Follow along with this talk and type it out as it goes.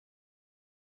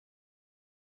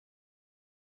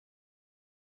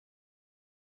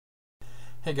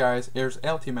Hey guys, here's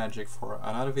LTMagic for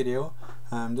another video.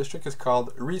 This trick is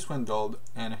called Reswindled,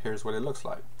 and here's what it looks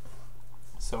like.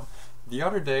 So, the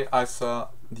other day I saw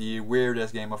the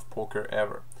weirdest game of poker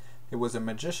ever. It was a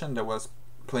magician that was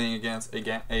playing against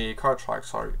a card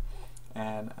shark,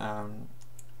 and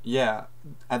yeah,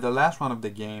 at the last round of the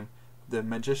game, the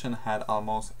magician had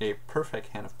almost a perfect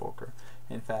hand of poker.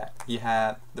 In fact, he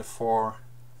had the 4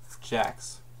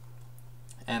 jacks.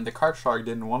 And the card shark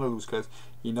didn't want to lose because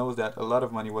he knows that a lot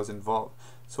of money was involved.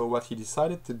 So what he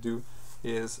decided to do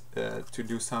is to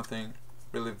do something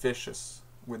really vicious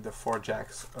with the 4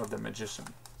 jacks of the magician.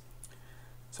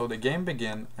 So the game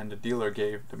began, and the dealer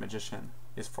gave the magician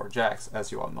his 4 jacks,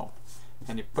 as you all know,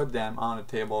 and he put them on the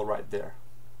table right there.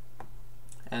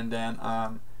 And then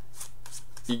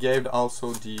he gave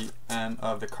also the end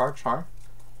of the card shark.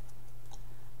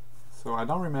 So I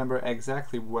don't remember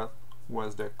exactly what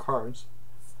was the cards,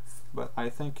 but I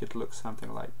think it looks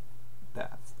something like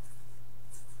that.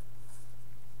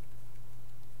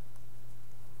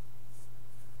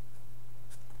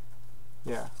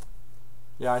 Yeah,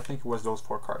 I think it was those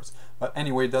 4 cards. But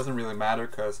anyway, it doesn't really matter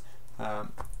because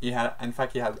he had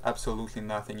absolutely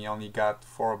nothing. He only got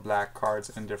 4 black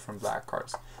cards and different black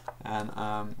cards.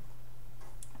 And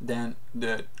then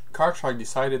the card shark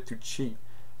decided to cheat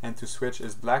and to switch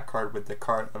his black card with the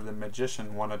card of the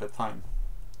magician one at a time.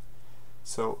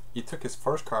 So he took his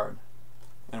first card,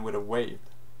 and with a wave,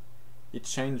 he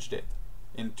changed it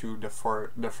into the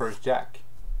first jack.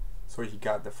 So he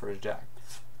got the first jack.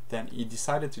 Then he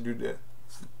decided to do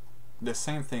the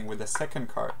same thing with the second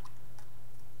card,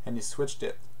 and he switched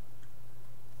it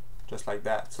just like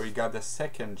that. So he got the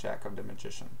second jack of the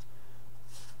magician.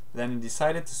 Then he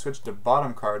decided to switch the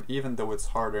bottom card, even though it's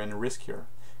harder and riskier,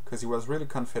 because he was really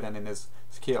confident in his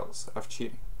skills of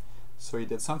cheating. So he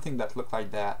did something that looked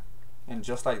like that. And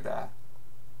just like that,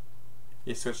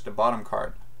 he switched the bottom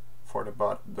card for the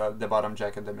bottom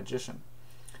jack of the magician.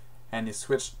 And he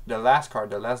switched the last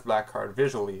card, the last black card,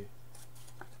 visually,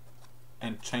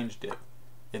 and changed it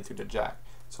into the jack.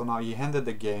 So now he ended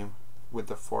the game with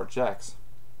the 4 jacks.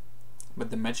 But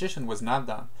the magician was not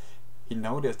done. He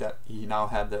noticed that he now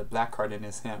had the black card in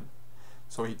his hand.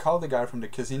 So he called the guy from the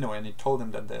casino and he told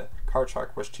him that the card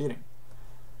shark was cheating.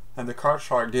 And the card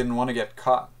shark didn't want to get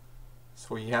caught.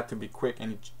 So he had to be quick,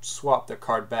 and he swapped the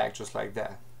card back just like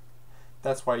that.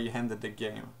 That's why he ended the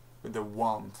game with the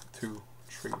 1, 2,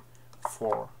 3,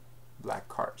 4 black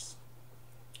cards.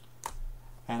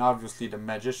 And obviously the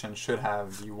magician should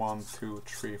have the 1, 2,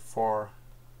 3, 4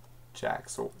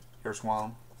 jacks. So here's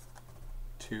 1,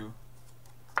 2,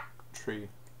 3,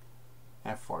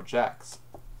 and 4 jacks.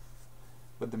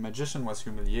 But the magician was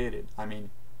humiliated. I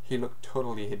mean, he looked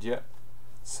totally idiot.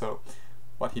 So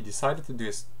what he decided to do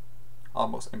is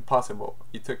almost impossible.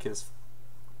 He took his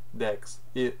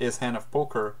hand of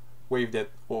poker, waved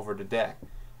it over the deck,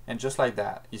 and just like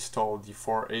that, he stole the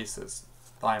 4 aces,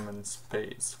 diamonds,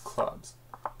 spades, clubs,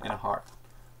 and a heart.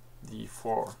 The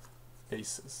 4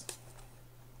 aces.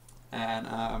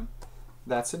 And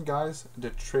that's it, guys.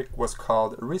 The trick was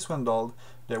called Reswindled.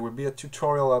 There will be a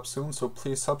tutorial up soon, so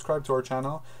please subscribe to our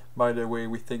channel. By the way,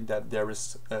 we think that there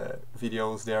is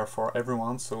videos there for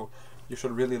everyone, so you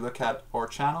should really look at our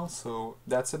channel. So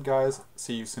that's it, guys.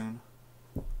 See you soon.